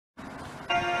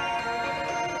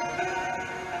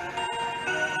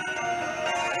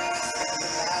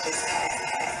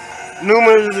New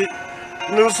music,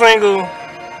 new single,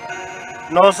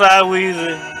 Northside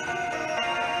Weezy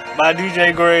by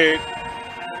DJ Greg,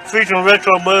 featuring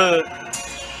Retro Bud.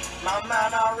 My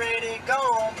mind already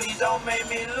gone, please don't make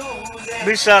me lose it.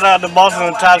 Big shout out to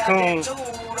Boston Tycoon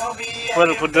for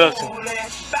the production.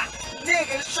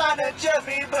 Niggas tryna judge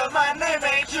me, but my name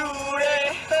ain't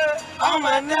Judy. All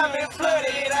my diamonds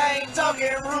flooded, I ain't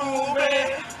talking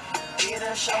Ruby. Did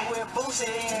a show with Boosie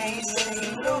and he said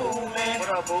he knew me.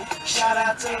 What up, Boo? Shout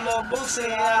out to Lil Boosie,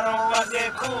 I don't rock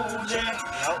that cool J.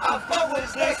 I fuck with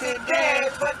Stacy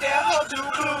Dash, but that hoe too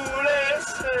clueless.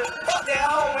 Fuck that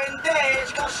hoe and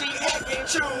Dash, cause she acting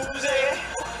choosy.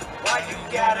 Why you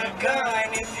got a gun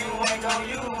if you ain't gon'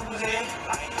 use it?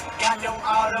 Got them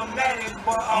automatics,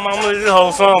 boy. I'm gonna let this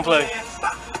whole song play.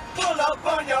 Pull up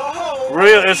on your hoe.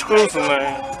 Real exclusive,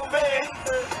 man.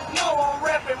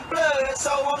 So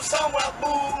I'm somewhere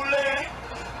fooling.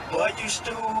 Boy, you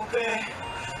stupid.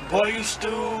 Boy, you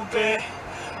stupid.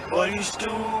 Boy, you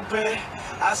stupid.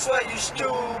 I swear you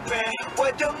stupid.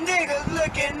 What them niggas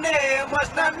looking at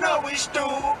must not know we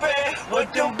stupid.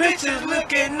 What them bitches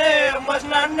looking at must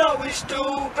not know we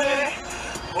stupid.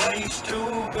 Boy, you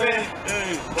stupid.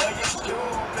 Boy, you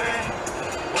stupid.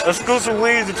 Exclusive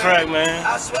Weezy track, man.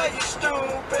 I swear you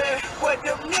stupid. What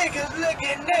them niggas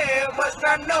looking at must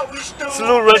not know we stupid.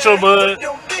 Salute Retro Bud. What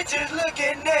them bitches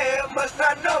looking at must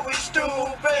not know we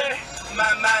stupid.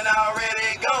 My mind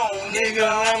already gone, nigga,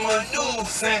 I'm a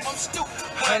nuisance. I'm stupid.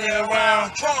 100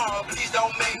 round drum, please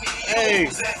don't make me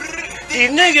use it.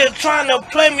 These niggas tryna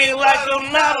play me like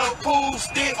I'm not a pool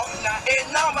stick.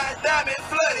 And all my diamond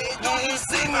flooded, do you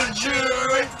see my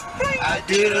jewelry? I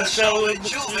did a show with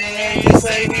Juvie and he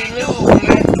say he knew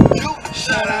me.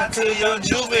 Shout out to your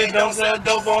Juvie, don't sell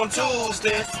dope on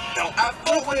Tuesday. I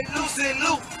fuck with Lucy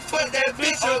Lou, but that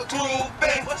bitch a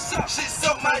groupie. What's up? She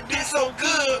suck my dick so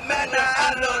good, man, now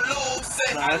I love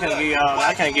Lucy. Nah,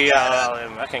 I can't give y'all all of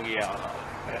them. I can't give y'all all of them.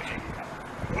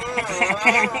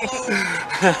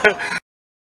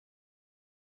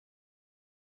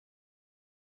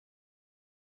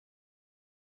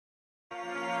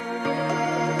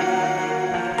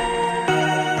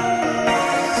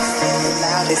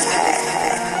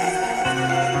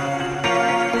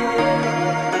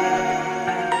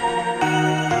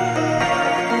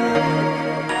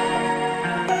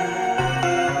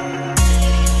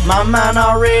 My mind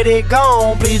already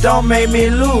gone, please don't make me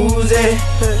lose it.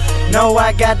 No,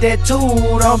 I got that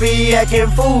too, don't be acting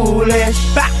foolish.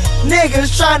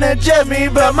 Niggas tryna judge me,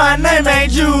 but my name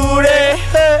ain't Judy.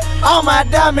 All my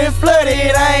diamonds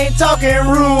flooded, I ain't talking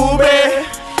Ruby.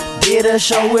 Did a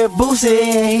show with Boosie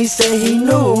and he said he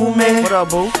knew me. What up,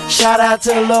 Boo? Shout out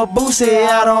to Lil Boosie,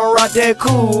 I don't rock that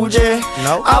cool J.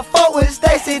 Nope. I fuck with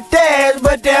Stacy Dash,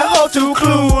 but that hoe too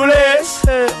clueless.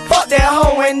 Fuck that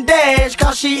hoe and Dash,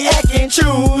 cause she acting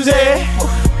choosy.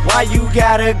 Why you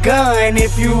got a gun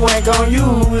if you ain't gon'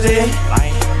 use it?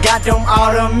 Got them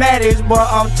automatics, boy,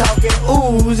 I'm talking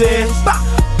oozes.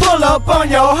 Pull up on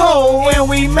your hoe when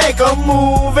we make a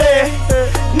movie.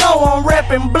 No, I'm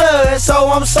reppin' blood, so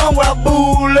I'm somewhere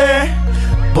bully.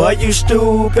 Boy, you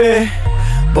stupid.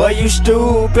 Boy, you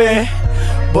stupid.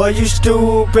 Boy, you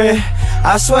stupid.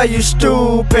 I swear you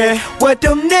stupid. What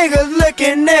them niggas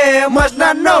looking at must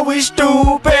not know we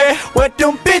stupid. What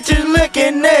them bitches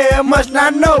looking at must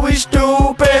not know we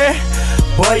stupid.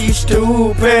 Boy, you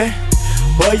stupid.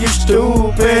 Boy, you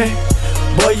stupid.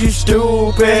 Boy, you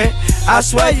stupid. I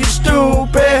swear you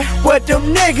stupid. What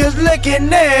them niggas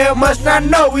looking at must not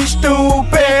know we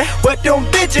stupid. What them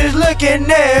bitches looking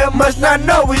at must not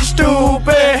know we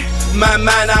stupid. My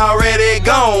mind already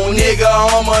gone, nigga,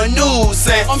 I'm a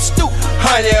nuisance. I'm stupid.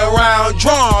 100 round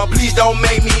drum, please don't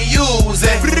make me use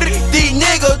it. These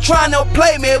niggas tryna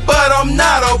play me, but I'm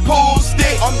not a pool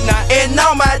stick. I'm not. And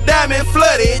all my diamond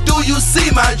flooded, do you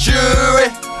see my jewelry?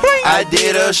 I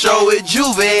did a show with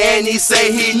Juvie and he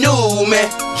say he knew me.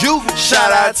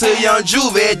 Shout out to young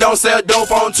Juvie, don't sell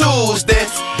dope on Tuesday.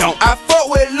 I fuck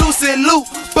with Lucy Lou,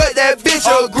 but that bitch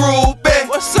a groupie.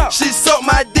 What's up? She suck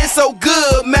my dick so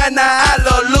good, man, now I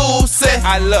love Lucy.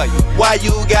 I love you. Why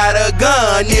you got a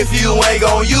gun if you ain't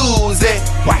gon' use it?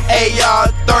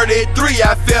 AR-33,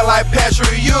 I feel like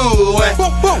Patrick Ewing.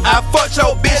 I fucked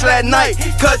your bitch last night,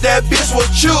 cause that bitch was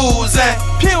choosing.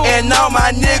 And all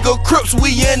my nigga Crips,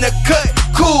 we in the cut,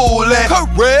 coolin'.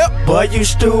 Correct. Boy, you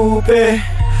stupid.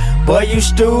 Boy, you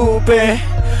stupid.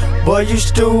 Boy, you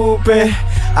stupid.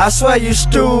 I swear you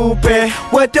stupid.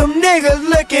 What them niggas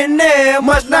looking at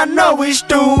must not know we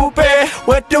stupid.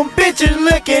 What them bitches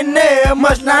looking at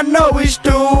must not know we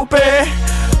stupid.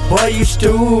 Boy, you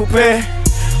stupid.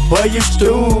 Boy, you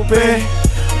stupid.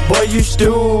 Boy, you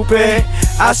stupid.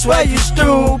 I swear you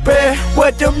stupid.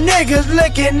 What them niggas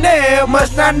looking at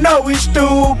must not know we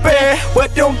stupid.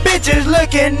 What them bitches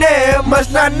looking at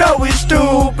must not know we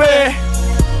stupid.